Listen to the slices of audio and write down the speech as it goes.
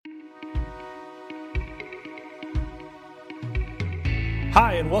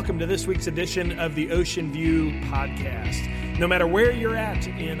Hi, and welcome to this week's edition of the Ocean View Podcast. No matter where you're at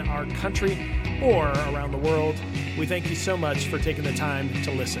in our country or around the world, we thank you so much for taking the time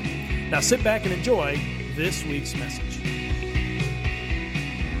to listen. Now sit back and enjoy this week's message.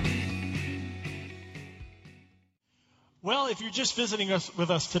 Well, if you're just visiting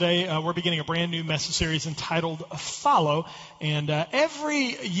with us today, we're beginning a brand new message series entitled Follow. And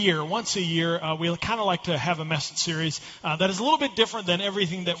every year, once a year, we kind of like to have a message series that is a little bit different than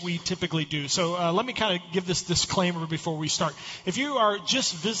everything that we typically do. So let me kind of give this disclaimer before we start. If you are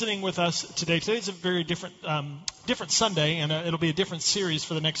just visiting with us today's a very different Sunday, and it'll be a different series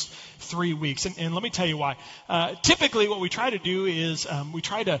for the next 3 weeks. And let me tell you why. Typically, what we try to do is we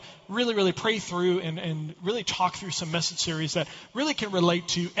try to really pray through and really talk through some message series that really can relate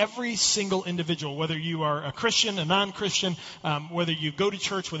to every single individual, whether you are a Christian, a non-Christian, whether you go to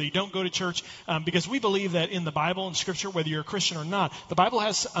church, whether you don't go to church, because we believe that in the Bible and Scripture, whether you're a Christian or not, the Bible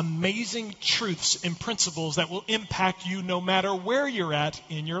has amazing truths and principles that will impact you no matter where you're at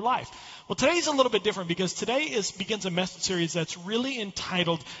in your life. Well, today's a little bit different because today begins a message series that's really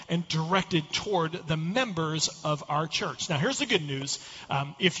entitled and directed toward the members of our church. Now, here's the good news.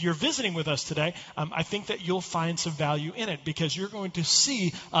 If you're visiting with us today, I think that you'll find some value in it because you're going to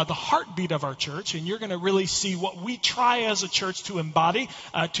see the heartbeat of our church, and you're going to really see what we try as a church to embody,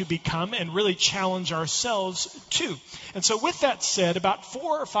 to become, and really challenge ourselves to. And so with that said, about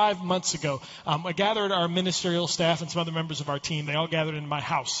 4 or 5 months ago, I gathered our ministerial staff and some other members of our team. They all gathered in my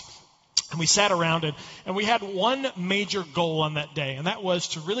house. And we sat around and we had one major goal on that day, and that was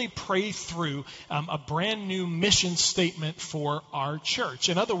to really pray through a brand new mission statement for our church.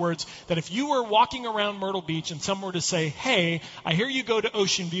 In other words, that if you were walking around Myrtle Beach and someone were to say, hey, I hear you go to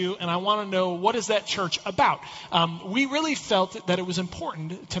Ocean View and I want to know what is that church about, we really felt that it was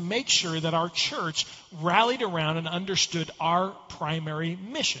important to make sure that our church rallied around and understood our primary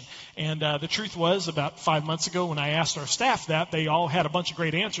mission. And the truth was, about 5 months ago when I asked our staff that, they all had a bunch of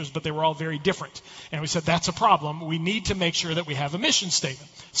great answers, but they were all very different. And we said, that's a problem. We need to make sure that we have a mission statement.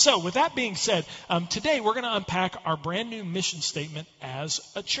 So with that being said, today we're going to unpack our brand new mission statement as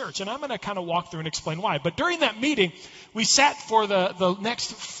a church. And I'm going to kind of walk through and explain why. But during that meeting, we sat for the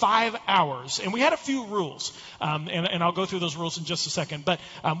next 5 hours, and we had a few rules. And I'll go through those rules in just a second. But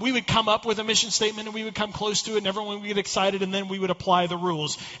we would come up with a mission statement, and we would come close to it, and everyone would get excited, and then we would apply the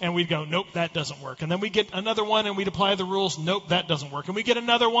rules. And we'd go, nope, that doesn't work. And then we'd get another one, and we'd apply the rules. Nope, that doesn't work. And we get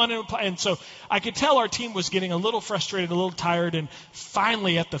another one, and so I could tell our team was getting a little frustrated, a little tired, and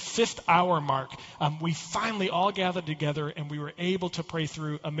finally at the 5th hour mark, we finally all gathered together and we were able to pray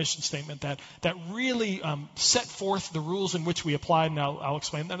through a mission statement that really set forth the rules in which we applied, and I'll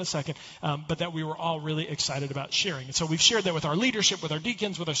explain that in a second, but that we were all really excited about sharing. And so we've shared that with our leadership, with our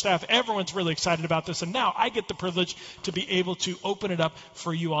deacons, with our staff. Everyone's really excited about this, and now I get the privilege to be able to open it up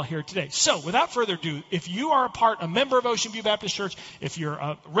for you all here today. So without further ado, if you are a member of Ocean View Baptist Church, if you're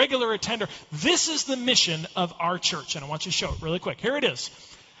a regular attender, this is the mission of our church, and I want you to show it really quick. Here it is.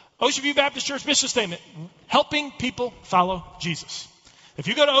 Ocean View Baptist Church mission statement, helping people follow Jesus. If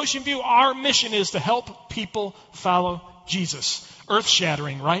you go to Ocean View, our mission is to help people follow Jesus.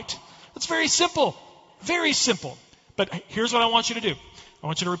 Earth-shattering, right? It's very simple. Very simple. But here's what I want you to do. I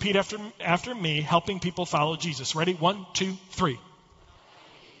want you to repeat after me, helping people follow Jesus. Ready? 1, 2, 3.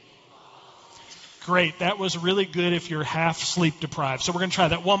 Great. That was really good if you're half sleep deprived. So we're going to try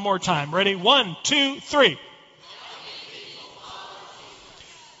that one more time. Ready? 1, 2, 3.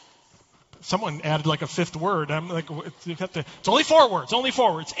 Someone added like a fifth word. I'm like, it's only 4 words, only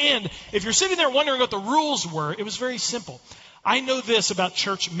 4 words. And if you're sitting there wondering what the rules were, it was very simple. I know this about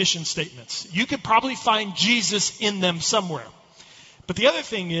church mission statements. You could probably find Jesus in them somewhere. But the other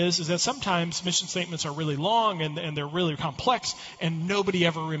thing is that sometimes mission statements are really long and they're really complex, and nobody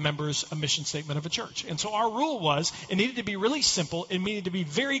ever remembers a mission statement of a church. And so our rule was it needed to be really simple. It needed to be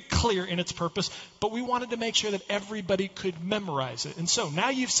very clear in its purpose, but we wanted to make sure that everybody could memorize it. And so now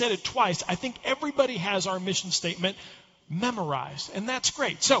you've said it twice. I think everybody has our mission statement memorized, and that's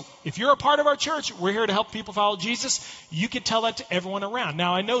great. So if you're a part of our church, we're here to help people follow Jesus. You can tell that to everyone around.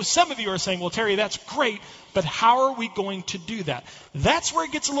 Now, I know some of you are saying, well, Terry, that's great, but how are we going to do that? That's where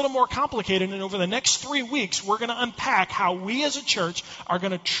it gets a little more complicated, and over the next 3 weeks, we're going to unpack how we as a church are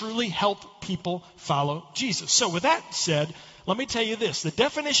going to truly help people follow Jesus. So with that said, let me tell you this. The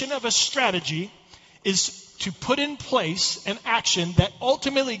definition of a strategy is to put in place an action that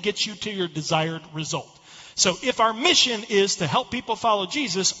ultimately gets you to your desired result. So if our mission is to help people follow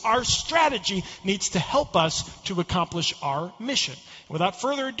Jesus, our strategy needs to help us to accomplish our mission. Without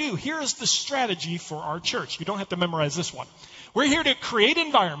further ado, here is the strategy for our church. You don't have to memorize this one. We're here to create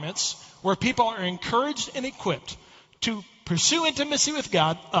environments where people are encouraged and equipped to pursue intimacy with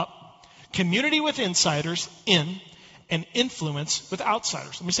God, up, community with insiders, in, and influence with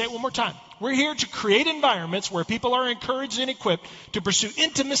outsiders. Let me say it one more time. We're here to create environments where people are encouraged and equipped to pursue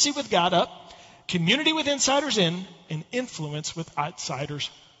intimacy with God, up, community with insiders, in, and influence with outsiders,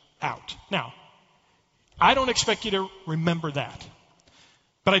 out. Now, I don't expect you to remember that,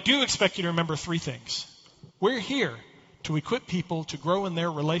 but I do expect you to remember three things. We're here to equip people to grow in their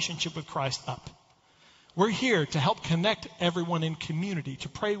relationship with Christ, up. We're here to help connect everyone in community, to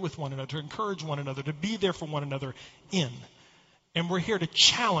pray with one another, to encourage one another, to be there for one another, in. And we're here to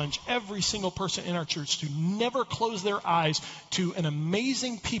challenge every single person in our church to never close their eyes to an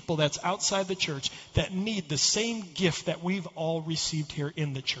amazing people that's outside the church that need the same gift that we've all received here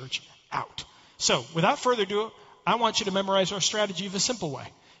in the church, out. So, without further ado, I want you to memorize our strategy the simple way.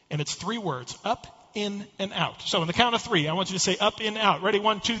 And it's 3 words, up, in, and out. So, on the count of 3, I want you to say up, in, out. Ready?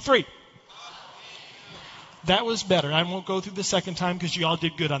 1, 2, 3. That was better. I won't go through the second time because you all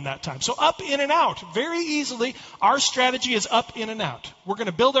did good on that time. So up, in, and out. Very easily, our strategy is up, in, and out. We're going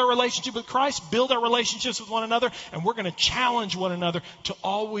to build our relationship with Christ, build our relationships with one another, and we're going to challenge one another to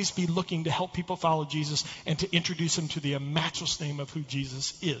always be looking to help people follow Jesus and to introduce them to the matchless name of who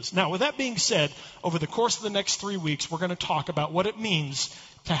Jesus is. Now, with that being said, over the course of the next 3 weeks, we're going to talk about what it means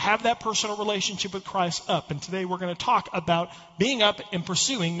to have that personal relationship with Christ, up. And today we're going to talk about being up and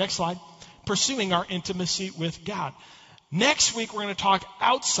pursuing, next slide, pursuing our intimacy with God. Next week, we're going to talk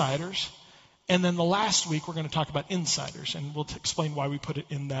outsiders. And then the last week, we're going to talk about insiders. And we'll explain why we put it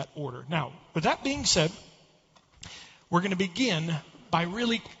in that order. Now, with that being said, we're going to begin by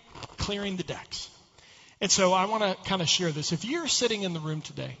really clearing the decks. And so I want to kind of share this. If you're sitting in the room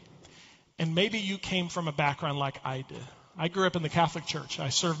today, and maybe you came from a background like I did. I grew up in the Catholic Church. I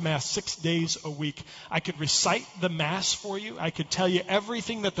served Mass 6 days a week. I could recite the Mass for you. I could tell you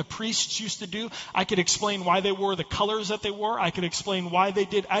everything that the priests used to do. I could explain why they wore the colors that they wore. I could explain why they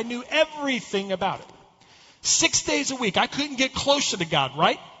did. I knew everything about it. 6 days a week. I couldn't get closer to God,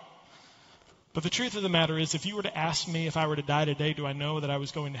 right? But the truth of the matter is, if you were to ask me if I were to die today, do I know that I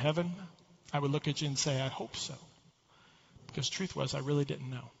was going to heaven? I would look at you and say, I hope so. Because truth was, I really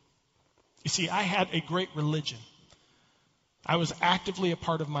didn't know. You see, I had a great religion. I was actively a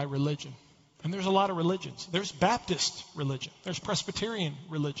part of my religion. And there's a lot of religions. There's Baptist religion. There's Presbyterian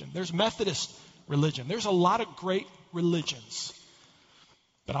religion. There's Methodist religion. There's a lot of great religions.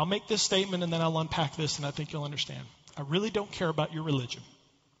 But I'll make this statement and then I'll unpack this and I think you'll understand. I really don't care about your religion.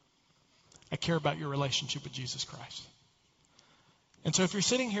 I care about your relationship with Jesus Christ. And so if you're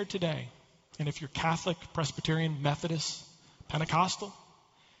sitting here today, and if you're Catholic, Presbyterian, Methodist, Pentecostal,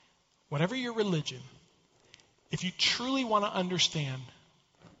 whatever your religion, if you truly want to understand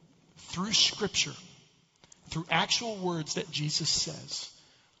through Scripture, through actual words that Jesus says,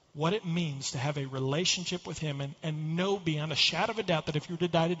 what it means to have a relationship with Him and know beyond a shadow of a doubt that if you were to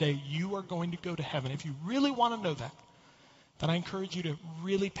die today, you are going to go to heaven. If you really want to know that, then I encourage you to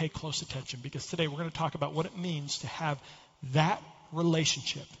really pay close attention because today we're going to talk about what it means to have that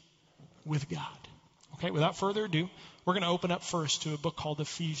relationship with God. Okay, without further ado, we're going to open up first to a book called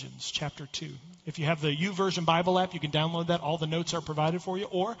Ephesians, chapter 2. If you have the YouVersion Bible app, you can download that. All the notes are provided for you.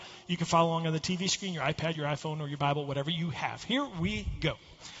 Or you can follow along on the TV screen, your iPad, your iPhone, or your Bible, whatever you have. Here we go. It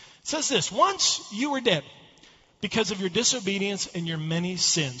says this, once you were dead because of your disobedience and your many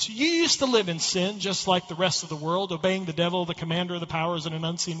sins. You used to live in sin just like the rest of the world, obeying the devil, the commander of the powers in an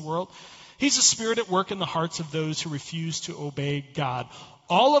unseen world. He's a spirit at work in the hearts of those who refuse to obey God.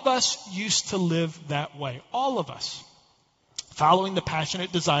 All of us used to live that way. All of us. Following the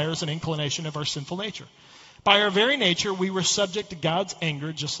passionate desires and inclination of our sinful nature. By our very nature, we were subject to God's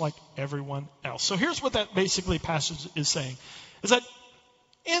anger just like everyone else. So here's what that basically passage is saying. Is that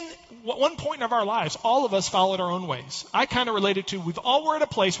in one point of our lives, all of us followed our own ways. I kind of related to, we've all were at a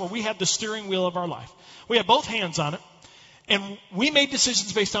place where we had the steering wheel of our life. We had both hands on it. And we made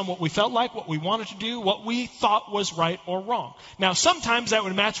decisions based on what we felt like, what we wanted to do, what we thought was right or wrong. Now, sometimes that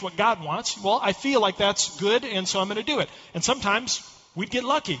would match what God wants. Well, I feel like that's good, and so I'm going to do it. And sometimes we'd get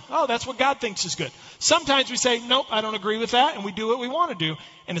lucky. Oh, that's what God thinks is good. Sometimes we say, nope, I don't agree with that, and we do what we want to do,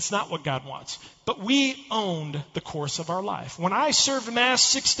 and it's not what God wants. But we owned the course of our life. When I served Mass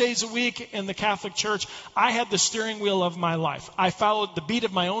 6 days a week in the Catholic Church, I had the steering wheel of my life. I followed the beat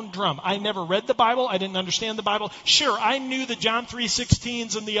of my own drum. I never read the Bible. I didn't understand the Bible. Sure, I knew the John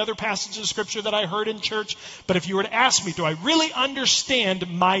 3:16s and the other passages of Scripture that I heard in church. But if you were to ask me, do I really understand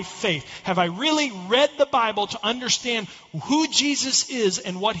my faith? Have I really read the Bible to understand who Jesus is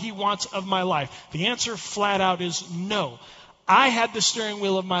and what He wants of my life? The answer flat out is no. I had the steering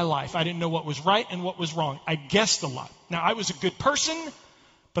wheel of my life. I didn't know what was right and what was wrong. I guessed a lot. Now, I was a good person,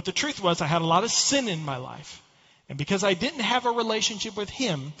 but the truth was I had a lot of sin in my life. And because I didn't have a relationship with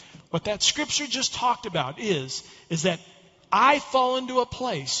him, what that scripture just talked about is that I fall into a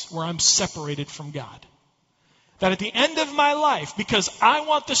place where I'm separated from God. That at the end of my life, because I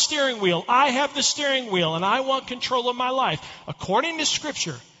want the steering wheel, I have the steering wheel, and I want control of my life. According to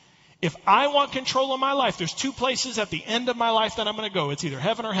Scripture, if I want control of my life, there's two places at the end of my life that I'm going to go. It's either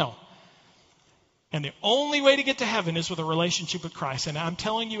heaven or hell. And the only way to get to heaven is with a relationship with Christ. And I'm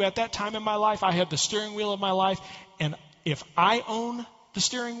telling you, at that time in my life, I had the steering wheel of my life. And if I own the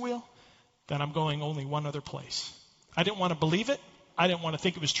steering wheel, then I'm going only one other place. I didn't want to believe it. I didn't want to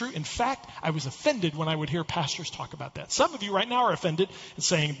think it was true. In fact, I was offended when I would hear pastors talk about that. Some of you right now are offended and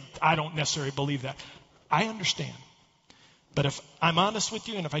saying, I don't necessarily believe that. I understand. But if I'm honest with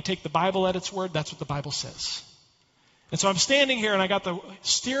you, and if I take the Bible at its word, that's what the Bible says. And so I'm standing here, and I got the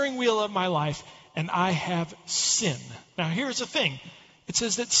steering wheel of my life, and I have sin. Now, here's the thing. It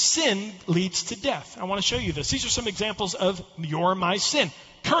says that sin leads to death. I want to show you this. These are some examples of my sin.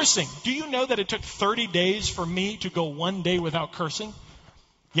 Cursing. Do you know that it took 30 days for me to go one day without cursing?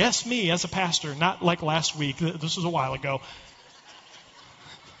 Yes, me as a pastor, not like last week. This was a while ago.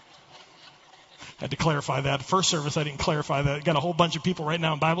 I had to clarify that. First service, I didn't clarify that. Got a whole bunch of people right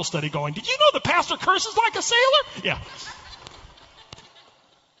now in Bible study going, did you know the pastor curses like a sailor? Yeah.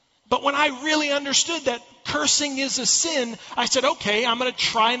 But when I really understood that cursing is a sin, I said, okay, I'm going to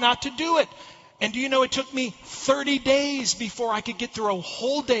try not to do it. And do you know it took me 30 days before I could get through a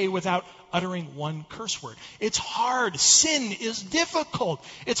whole day without uttering one curse word. It's hard. Sin is difficult.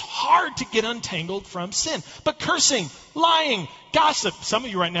 It's hard to get untangled from sin. But cursing, lying, gossip. Some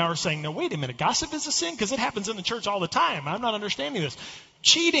of you right now are saying, no, wait a minute. Gossip is a sin? Because it happens in the church all the time. I'm not understanding this.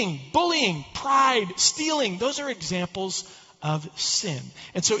 Cheating, bullying, pride, stealing. Those are examples of sin.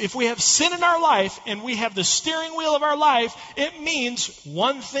 And so if we have sin in our life and we have the steering wheel of our life, it means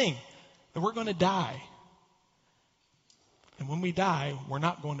one thing, that we're going to die. And when we die, we're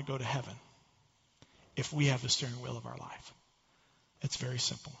not going to go to heaven if we have the steering wheel of our life. It's very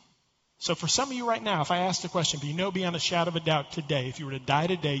simple. So for some of you right now, if I ask the question, but you know beyond a shadow of a doubt today, if you were to die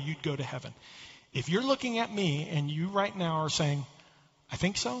today, you'd go to heaven. If you're looking at me and you right now are saying, I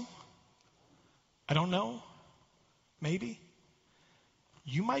think so, I don't know, maybe,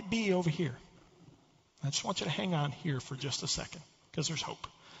 you might be over here. I just want you to hang on here for just a second because there's hope.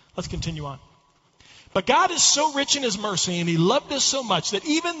 Let's continue on. But God is so rich in His mercy and He loved us so much that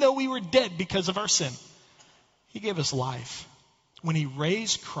even though we were dead because of our sin, He gave us life when He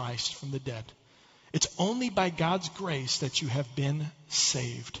raised Christ from the dead. It's only by God's grace that you have been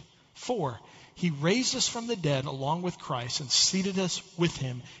saved. For He raised us from the dead along with Christ and seated us with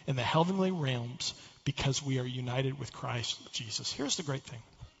Him in the heavenly realms because we are united with Christ Jesus. Here's the great thing.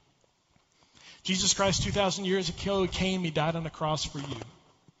 Jesus Christ 2,000 years ago came, He died on the cross for you,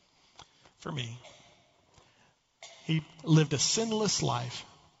 for me. He lived a sinless life.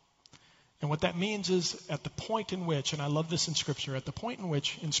 And what that means is at the point in which, and I love this in Scripture, at the point in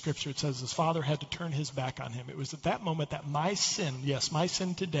which in Scripture it says His Father had to turn His back on Him. It was at that moment that my sin, yes, my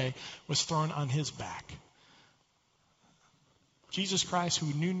sin today, was thrown on His back. Jesus Christ,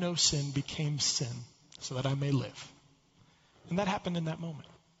 who knew no sin, became sin so that I may live. And that happened in that moment.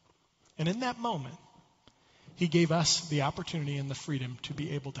 And in that moment, He gave us the opportunity and the freedom to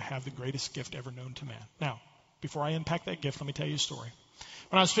be able to have the greatest gift ever known to man. Now, before I unpack that gift, let me tell you a story.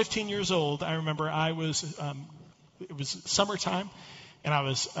 When I was 15 years old, I remember it was summertime, and I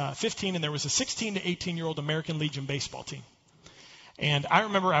was 15, and there was a 16 to 18-year-old American Legion baseball team. And I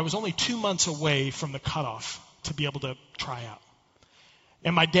remember I was only 2 months away from the cutoff to be able to try out.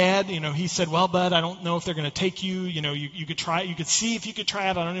 And my dad, he said, well, bud, I don't know if they're going to take you. You could try it. You could see if you could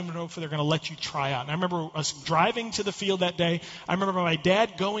try it. I don't even know if they're going to let you try out. And I remember us driving to the field that day. I remember my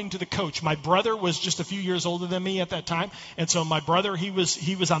dad going to the coach. My brother was just a few years older than me at that time. And so my brother, he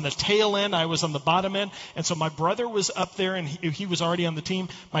was on the tail end. I was on the bottom end. And so my brother was up there and he was already on the team.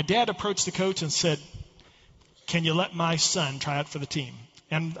 My dad approached the coach and said, can you let my son try out for the team?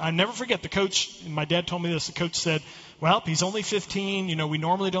 And I never forget the coach, my dad told me this, the coach said, well, he's only 15. We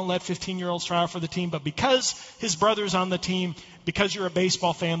normally don't let 15-year-olds try out for the team, but because his brother's on the team, because you're a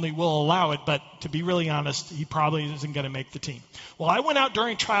baseball family, we'll allow it. But to be really honest, he probably isn't going to make the team. Well, I went out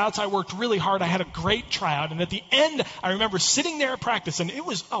during tryouts. I worked really hard. I had a great tryout. And at the end, I remember sitting there at practice, and it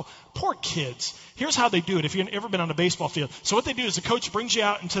was, poor kids. Here's how they do it if you've ever been on a baseball field. So what they do is the coach brings you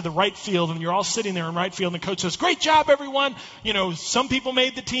out into the right field, and you're all sitting there in right field, and the coach says, great job, everyone. Some people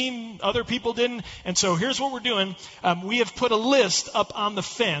made the team, other people didn't. And so here's what we're doing. We have put a list up on the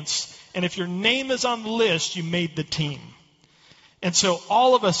fence, and if your name is on the list, you made the team. And so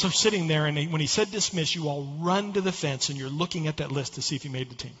all of us are sitting there, and when he said dismiss, you all run to the fence, and you're looking at that list to see if you made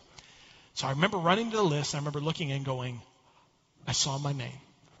the team. So I remember running to the list. I remember looking and going, I saw my name.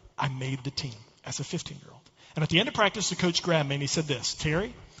 I made the team as a 15-year-old. And at the end of practice, the coach grabbed me and he said this,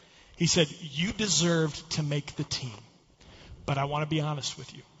 Terry, he said, you deserved to make the team. But I want to be honest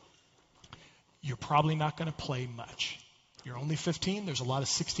with you. You're probably not going to play much. You're only 15. There's a lot of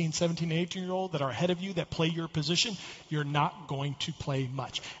 16, 17, 18-year-old that are ahead of you that play your position. You're not going to play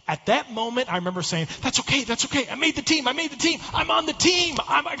much. At that moment, I remember saying, that's okay. I made the team. I'm on the team.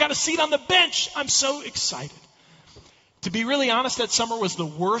 I got a seat on the bench. I'm so excited. To be really honest, that summer was the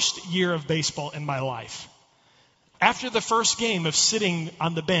worst year of baseball in my life. After the first game of sitting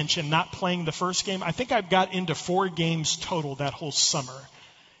on the bench and not playing the first game, I think I got into 4 games total that whole summer.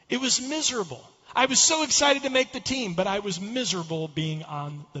 It was miserable. I was so excited to make the team, but I was miserable being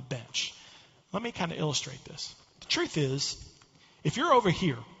on the bench. Let me kind of illustrate this. The truth is, if you're over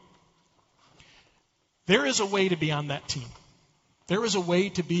here, there is a way to be on that team. There is a way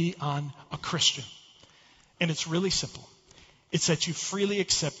to be on a Christian. And it's really simple. It's that you freely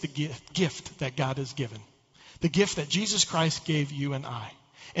accept the gift that God has given. The gift that Jesus Christ gave you and I.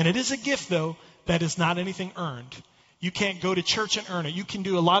 And it is a gift, though, that is not anything earned. You can't go to church and earn it. You can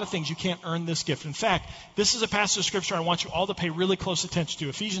do a lot of things. You can't earn this gift. In fact, this is a passage of Scripture I want you all to pay really close attention to.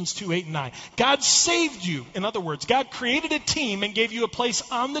 Ephesians 2, 8, and 9. God saved you. In other words, God created a team and gave you a place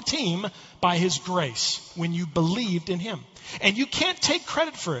on the team by His grace when you believed in Him. And you can't take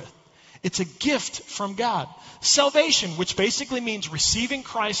credit for it. It's a gift from God. Salvation, which basically means receiving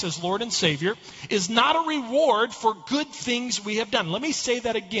Christ as Lord and Savior, is not a reward for good things we have done. Let me say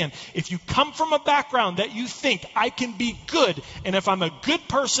that again. If you come from a background that you think, I can be good, and if I'm a good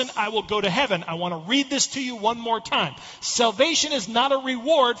person, I will go to heaven, I want to read this to you one more time. Salvation is not a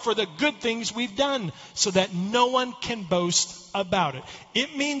reward for the good things we've done, so that no one can boast about it.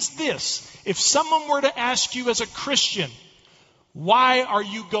 It means this. If someone were to ask you as a Christian, why are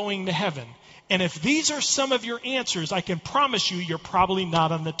you going to heaven? And if these are some of your answers, I can promise you, you're probably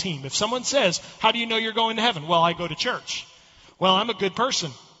not on the team. If someone says, how do you know you're going to heaven? Well, I go to church. Well, I'm a good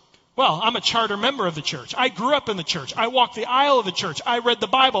person. Well, I'm a charter member of the church. I grew up in the church. I walked the aisle of the church. I read the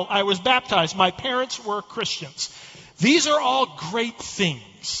Bible. I was baptized. My parents were Christians. These are all great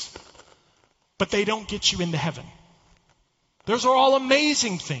things, but they don't get you into heaven. Those are all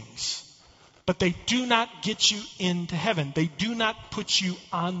amazing things. But they do not get you into heaven. They do not put you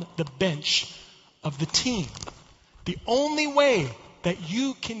on the bench of the team. The only way that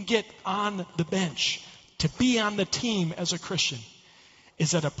you can get on the bench, to be on the team as a Christian,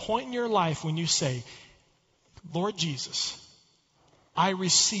 is at a point in your life when you say, Lord Jesus, I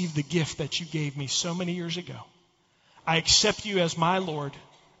receive the gift that you gave me so many years ago. I accept you as my Lord,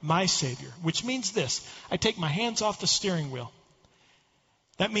 my Savior, which means this. I take my hands off the steering wheel.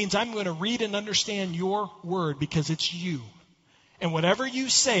 That means I'm going to read and understand your word because it's you. And whatever you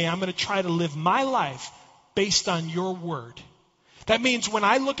say, I'm going to try to live my life based on your word. That means when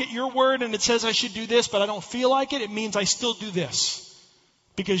I look at your word and it says I should do this, but I don't feel like it, it means I still do this.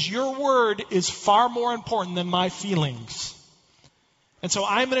 Because your word is far more important than my feelings. And so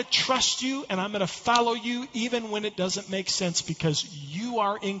I'm going to trust you and I'm going to follow you even when it doesn't make sense because you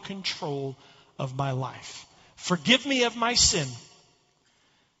are in control of my life. Forgive me of my sin.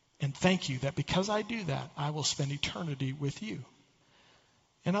 And thank you that because I do that, I will spend eternity with you.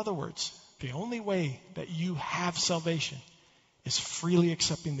 In other words, the only way that you have salvation is freely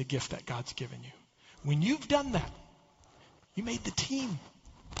accepting the gift that God's given you. When you've done that, you made the team.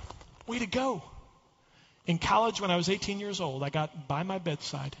 Way to go. In college, when I was 18 years old, I got by my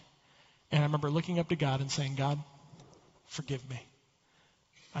bedside, and I remember looking up to God and saying, God, forgive me.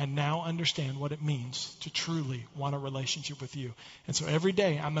 I now understand what it means to truly want a relationship with you. And so every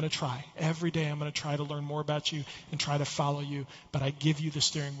day I'm going to try. Every day I'm going to try to learn more about you and try to follow you. But I give you the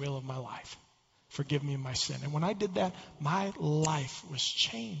steering wheel of my life. Forgive me of my sin. And when I did that, my life was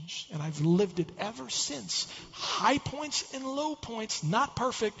changed. And I've lived it ever since. High points and low points, not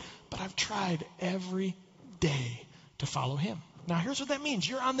perfect, but I've tried every day to follow him. Now here's what that means.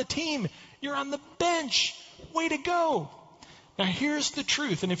 You're on the team. You're on the bench. Way to go. Now here's the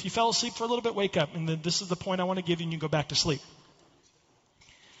truth, and if you fell asleep for a little bit, wake up, and this is the point I want to give you, and you go back to sleep.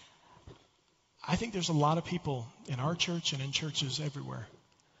 I think there's a lot of people in our church and in churches everywhere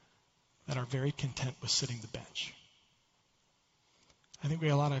that are very content with sitting the bench. I think we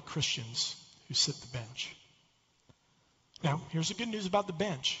have a lot of Christians who sit the bench. Now, here's the good news about the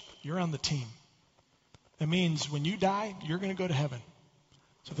bench. You're on the team. That means when you die, you're going to go to heaven.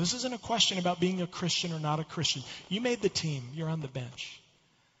 So this isn't a question about being a Christian or not a Christian. You made the team. You're on the bench.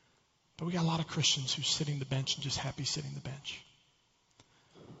 But we got a lot of Christians who's sitting the bench and just happy sitting the bench.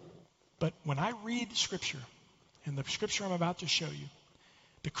 But when I read Scripture, and the Scripture I'm about to show you,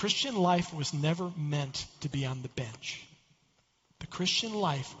 The Christian life was never meant to be on the bench. The Christian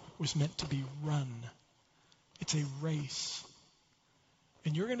life was meant to be run. It's a race.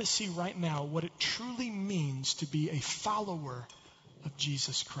 And you're going to see right now what it truly means to be a follower of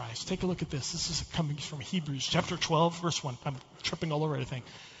Jesus Christ. Take a look at this. This is coming from Hebrews chapter 12, verse 1. I'm tripping all over everything.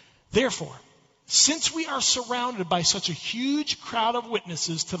 Therefore, since we are surrounded by such a huge crowd of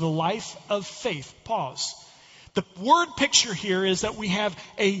witnesses to the life of faith, pause. The word picture here is that we have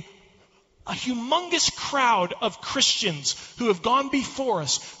a humongous crowd of Christians who have gone before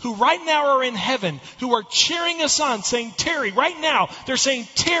us, who right now are in heaven, who are cheering us on, saying, Terry, right now, they're saying,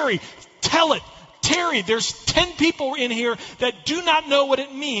 Terry, tell it. Terry, there's 10 people in here that do not know what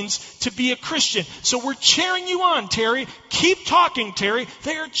it means to be a Christian. So we're cheering you on, Terry. Keep talking, Terry.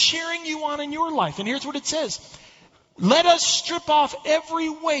 They are cheering you on in your life. And here's what it says. Let us strip off every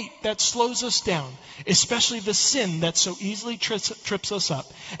weight that slows us down, especially the sin that so easily trips us up,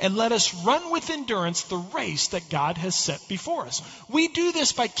 and let us run with endurance the race that God has set before us. We do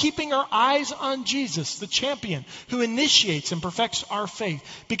this by keeping our eyes on Jesus, the champion, who initiates and perfects our faith.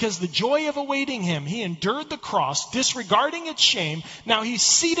 Because the joy of awaiting him, he endured the cross, disregarding its shame. Now he's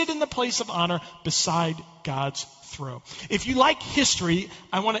seated in the place of honor beside God's throne. If you like history,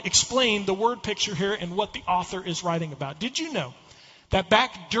 I want to explain the word picture here and what the author is writing about. Did you know that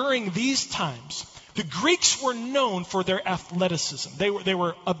back during these times, the Greeks were known for their athleticism? They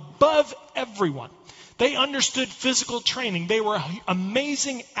were above everyone. They understood physical training. They were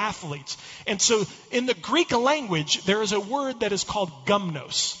amazing athletes. And so in the Greek language, there is a word that is called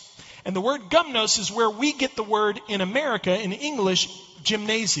gymnos. And the word gymnos is where we get the word in America, in English,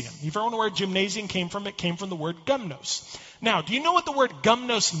 gymnasium. If you ever know where gymnasium came from, it came from the word gymnos. Now, do you know what the word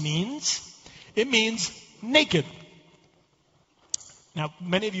gymnos means? It means naked. Now,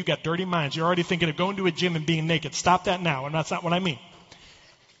 many of you got dirty minds. You're already thinking of going to a gym and being naked. Stop that now, and that's not what I mean.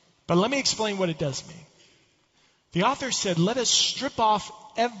 But let me explain what it does mean. The author said, let us strip off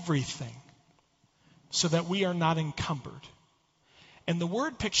everything so that we are not encumbered. And the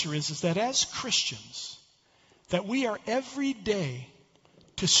word picture is that as Christians, that we are every day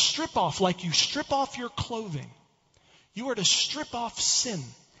to strip off, like you strip off your clothing. You are to strip off sin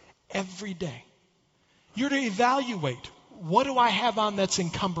every day. You're to evaluate, what do I have on that's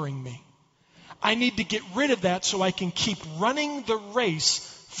encumbering me? I need to get rid of that so I can keep running the race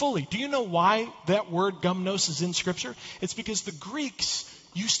fully. Do you know why that word gymnos is in Scripture? It's because the Greeks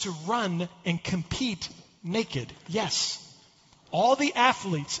used to run and compete naked. Yes. All the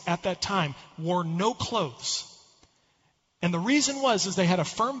athletes at that time wore no clothes. And the reason is they had a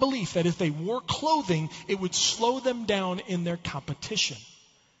firm belief that if they wore clothing, it would slow them down in their competition.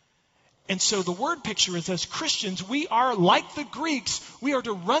 And so the word picture is, as Christians, we are like the Greeks. We are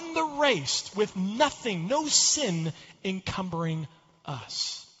to run the race with nothing, no sin encumbering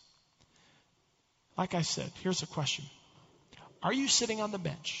us. Like I said, here's a question. Are you sitting on the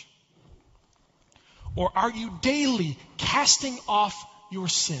bench? Or are you daily casting off your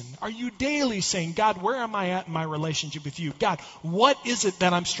sin? Are you daily saying, God, where am I at in my relationship with you? God, what is it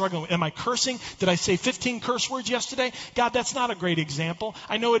that I'm struggling with? Am I cursing? Did I say 15 curse words yesterday? God, that's not a great example.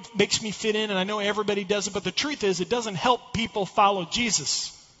 I know it makes me fit in and I know everybody does it, but the truth is it doesn't help people follow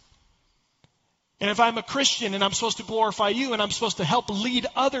Jesus. And if I'm a Christian and I'm supposed to glorify you and I'm supposed to help lead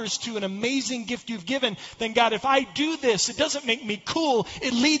others to an amazing gift you've given, then God, if I do this, it doesn't make me cool.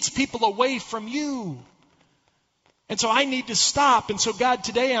 It leads people away from you. And so I need to stop. And so God,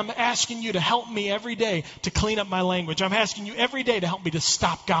 today I'm asking you to help me every day to clean up my language. I'm asking you every day to help me to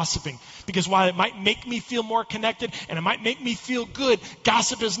stop gossiping. Because while it might make me feel more connected and it might make me feel good,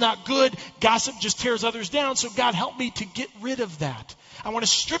 gossip is not good. Gossip just tears others down. So God, help me to get rid of that. I want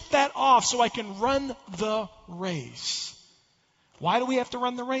to strip that off so I can run the race. Why do we have to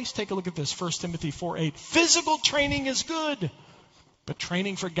run the race? Take a look at this. 1 Timothy 4:8. Physical training is good, but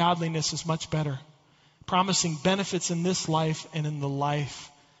training for godliness is much better, promising benefits in this life and in the life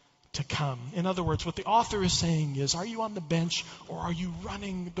to come. In other words, what the author is saying is, are you on the bench or are you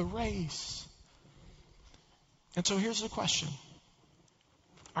running the race? And so here's the question.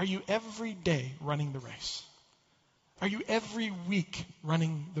 Are you every day running the race? Are you every week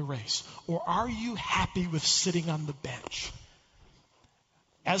running the race? Or are you happy with sitting on the bench?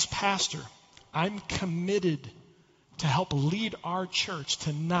 As pastor, I'm committed to help lead our church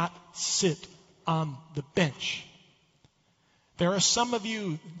to not sit on the bench. There are some of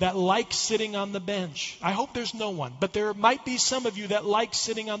you that like sitting on the bench. I hope there's no one, but there might be some of you that like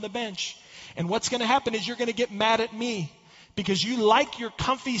sitting on the bench. And what's going to happen is you're going to get mad at me because you like your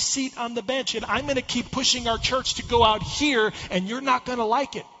comfy seat on the bench, and I'm going to keep pushing our church to go out here, and you're not going to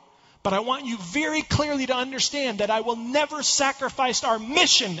like it. But I want you very clearly to understand that I will never sacrifice our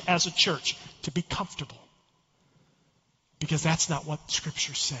mission as a church to be comfortable. Because that's not what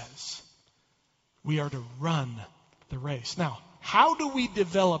Scripture says. We are to run the race. Now, how do we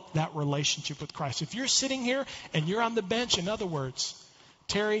develop that relationship with Christ? If you're sitting here and you're on the bench, in other words,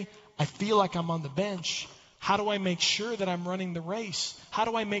 Terry, I feel like I'm on the bench. How do I make sure that I'm running the race? How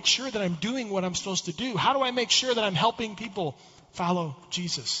do I make sure that I'm doing what I'm supposed to do? How do I make sure that I'm helping people follow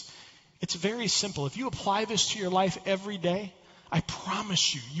Jesus? It's very simple. If you apply this to your life every day, I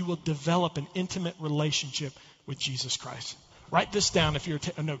promise you, you will develop an intimate relationship with Jesus Christ. Write this down if you're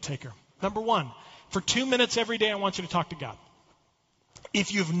a note taker. Number 1, for 2 minutes every day, I want you to talk to God.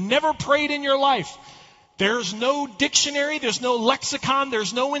 If you've never prayed in your life, there's no dictionary, there's no lexicon,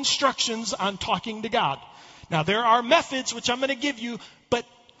 there's no instructions on talking to God. Now, there are methods which I'm going to give you, but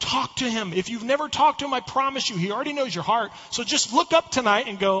talk to Him. If you've never talked to Him, I promise you, He already knows your heart. So just look up tonight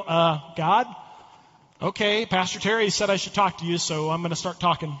and go, God, okay, Pastor Terry said I should talk to you, so I'm going to start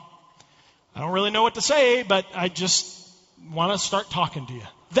talking. I don't really know what to say, but I just want to start talking to you.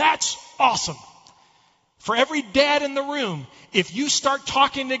 That's awesome. For every dad in the room, if you start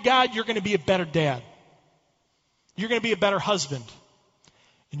talking to God, you're going to be a better dad. You're going to be a better husband.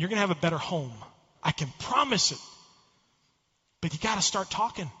 And you're going to have a better home. I can promise it. But you got to start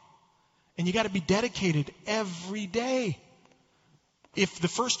talking. And you got to be dedicated every day. If the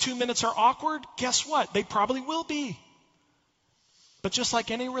first 2 minutes are awkward, guess what? They probably will be. But just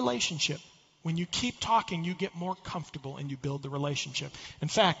like any relationship, when you keep talking, you get more comfortable and you build the relationship. In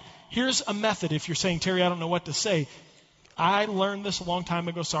fact, here's a method. If you're saying, Terry, I don't know what to say. I learned this a long time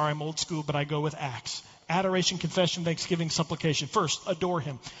ago. Sorry, I'm old school, but I go with ACTS. Adoration, confession, thanksgiving, supplication. First, adore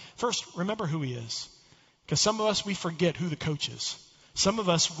Him. First, remember who He is. Because some of us, we forget who the coach is. Some of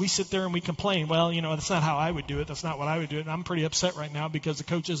us, we sit there and we complain, well, that's not how I would do it. That's not what I would do it. And I'm pretty upset right now because the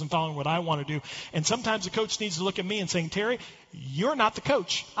coach isn't following what I want to do. And sometimes the coach needs to look at me and saying, Terry, you're not the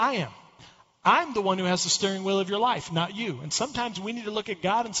coach. I am. I'm the one who has the steering wheel of your life, not you. And sometimes we need to look at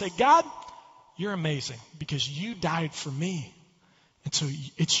God and say, God, you're amazing because you died for me. And so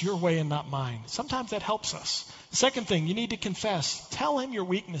it's your way and not mine. Sometimes that helps us. Second thing, you need to confess. Tell Him your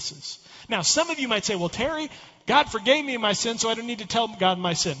weaknesses. Now, some of you might say, well, Terry, God forgave me my sin, so I don't need to tell God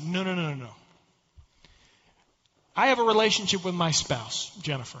my sin. No. I have a relationship with my spouse,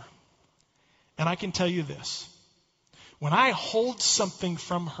 Jennifer. And I can tell you this. When I hold something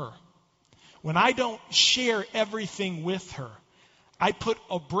from her, when I don't share everything with her, I put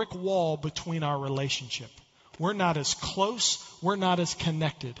a brick wall between our relationship. We're not as close. We're not as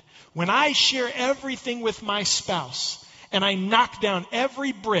connected. When I share everything with my spouse and I knock down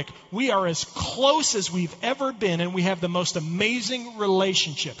every brick, we are as close as we've ever been and we have the most amazing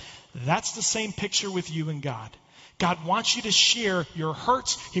relationship. That's the same picture with you and God. God wants you to share your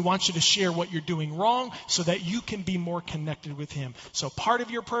hurts. He wants you to share what you're doing wrong so that you can be more connected with Him. So part of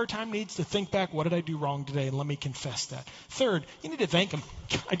your prayer time needs to think back, what did I do wrong today? And let me confess that. Third, you need to thank Him.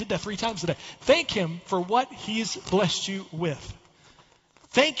 I did that 3 times today. Thank Him for what He's blessed you with.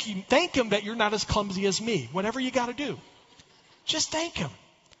 Thank Him that you're not as clumsy as me. Whatever you got to do, just thank Him.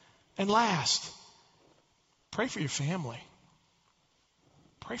 And last, pray for your family.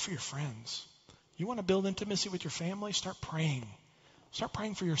 Pray for your friends. You want to build intimacy with your family? Start praying. Start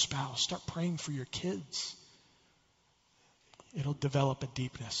praying for your spouse. Start praying for your kids. It'll develop a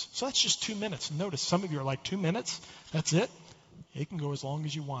deepness. So that's just 2 minutes. Notice some of you are like, 2 minutes? That's it? It can go as long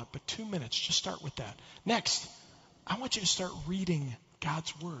as you want, but 2 minutes. Just start with that. Next, I want you to start reading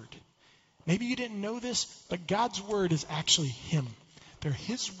God's Word. Maybe you didn't know this, but God's Word is actually Him. They're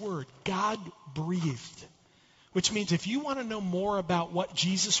His Word. God breathed. Which means if you want to know more about what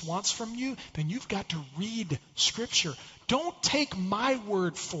Jesus wants from you, then you've got to read Scripture. Don't take my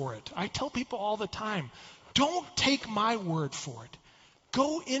word for it. I tell people all the time, don't take my word for it.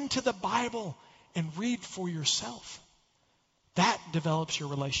 Go into the Bible and read for yourself. That develops your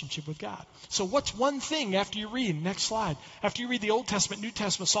relationship with God. So what's one thing after you read, next slide, after you read the Old Testament, New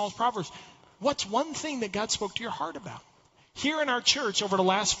Testament, Psalms, Proverbs, what's one thing that God spoke to your heart about? Here in our church over the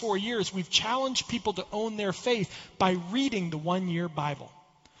last 4 years, we've challenged people to own their faith by reading the 1-year Bible.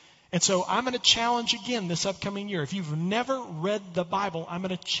 And so I'm going to challenge again this upcoming year. If you've never read the Bible, I'm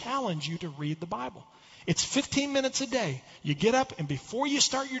going to challenge you to read the Bible. It's 15 minutes a day. You get up and before you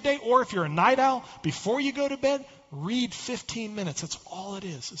start your day, or if you're a night owl, before you go to bed, read 15 minutes. That's all it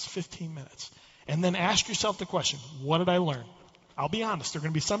is 15 minutes. And then ask yourself the question, what did I learn? I'll be honest, there are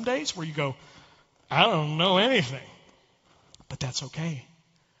going to be some days where you go, I don't know anything. But that's okay.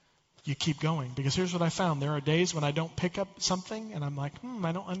 You keep going. Because here's what I found. There are days when I don't pick up something and I'm like,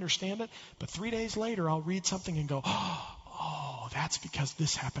 I don't understand it. But 3 days later, I'll read something and go, Oh, that's because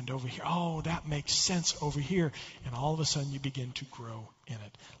this happened over here. Oh, that makes sense over here. And all of a sudden you begin to grow in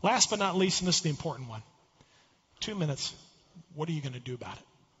it. Last but not least, and this is the important one. 2 minutes. What are you going to do about it?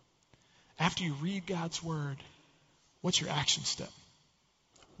 After you read God's word, what's your action step?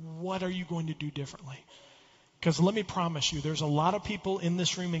 What are you going to do differently? Because let me promise you, there's a lot of people in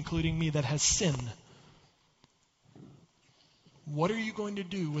this room, including me, that has sin. What are you going to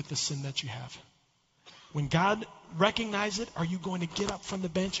do with the sin that you have? When God recognizes it, are you going to get up from the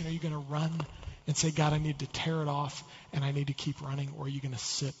bench and are you going to run and say, God, I need to tear it off and I need to keep running? Or are you going to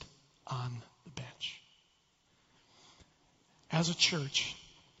sit on the bench? As a church,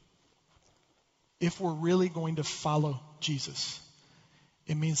 if we're really going to follow Jesus,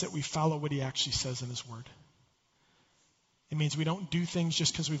 it means that we follow what he actually says in his word. It means we don't do things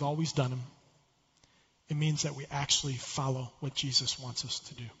just because we've always done them. It means that we actually follow what Jesus wants us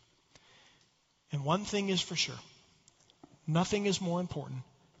to do. And one thing is for sure, nothing is more important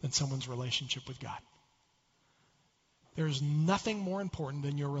than someone's relationship with God. There is nothing more important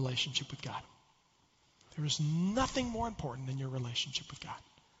than your relationship with God. There is nothing more important than your relationship with God.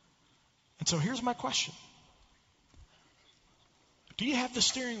 And so here's my question. Do you have the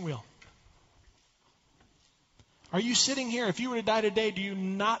steering wheel? Are you sitting here, if you were to die today, do you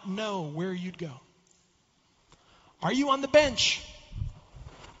not know where you'd go? Are you on the bench?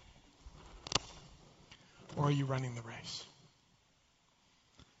 Or are you running the race?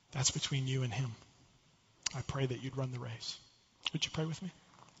 That's between you and him. I pray that you'd run the race. Would you pray with me?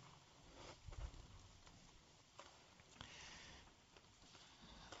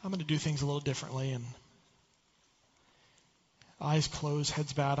 I'm going to do things a little differently, and eyes closed,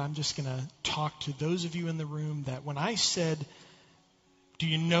 heads bowed. I'm just going to talk to those of you in the room that when I said, do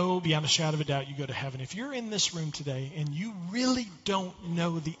you know beyond a shadow of a doubt you go to heaven? If you're in this room today and you really don't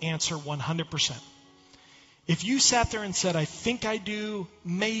know the answer 100%, if you sat there and said, I think I do,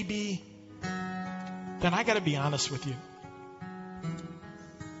 maybe, then I got to be honest with you.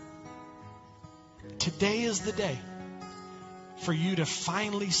 Today is the day for you to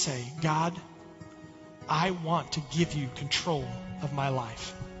finally say, God, I want to give you control of my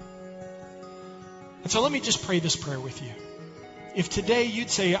life. And so let me just pray this prayer with you. If today you'd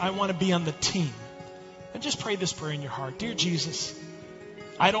say, I want to be on the team, and just pray this prayer in your heart. Dear Jesus,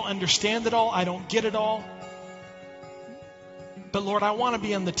 I don't understand it all. I don't get it all. But Lord, I want to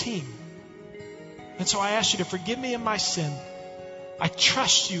be on the team. And so I ask you to forgive me of my sin. I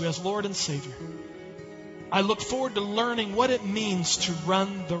trust you as Lord and Savior. I look forward to learning what it means to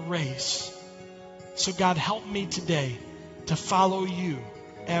run the race. So God, help me today to follow you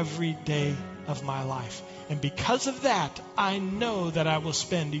every day of my life. And because of that, I know that I will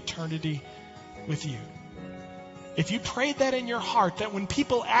spend eternity with you. If you prayed that in your heart, that when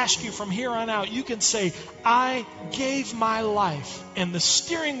people ask you from here on out, you can say, I gave my life and the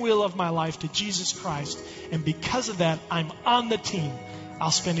steering wheel of my life to Jesus Christ. And because of that, I'm on the team.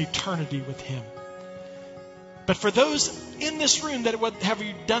 I'll spend eternity with him. But for those in this room that have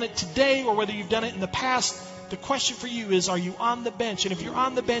you done it today or whether you've done it in the past, the question for you is, are you on the bench? And if you're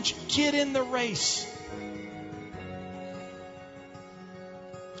on the bench, get in the race.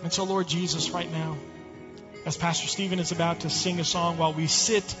 And so, Lord Jesus, right now, as Pastor Stephen is about to sing a song while we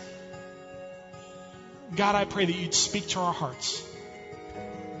sit, God, I pray that you'd speak to our hearts.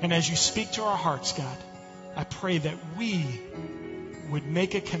 And as you speak to our hearts, God, I pray that we would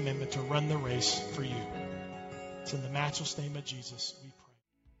make a commitment to run the race for you. It's in the matchless name of Jesus we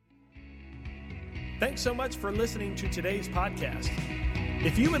pray. Thanks so much for listening to today's podcast.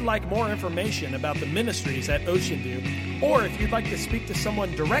 If you would like more information about the ministries at Ocean View, or if you'd like to speak to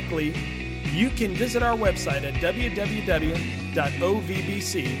someone directly, you can visit our website at www.ovbc.org.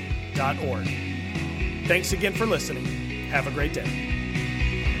 Thanks again for listening. Have a great day.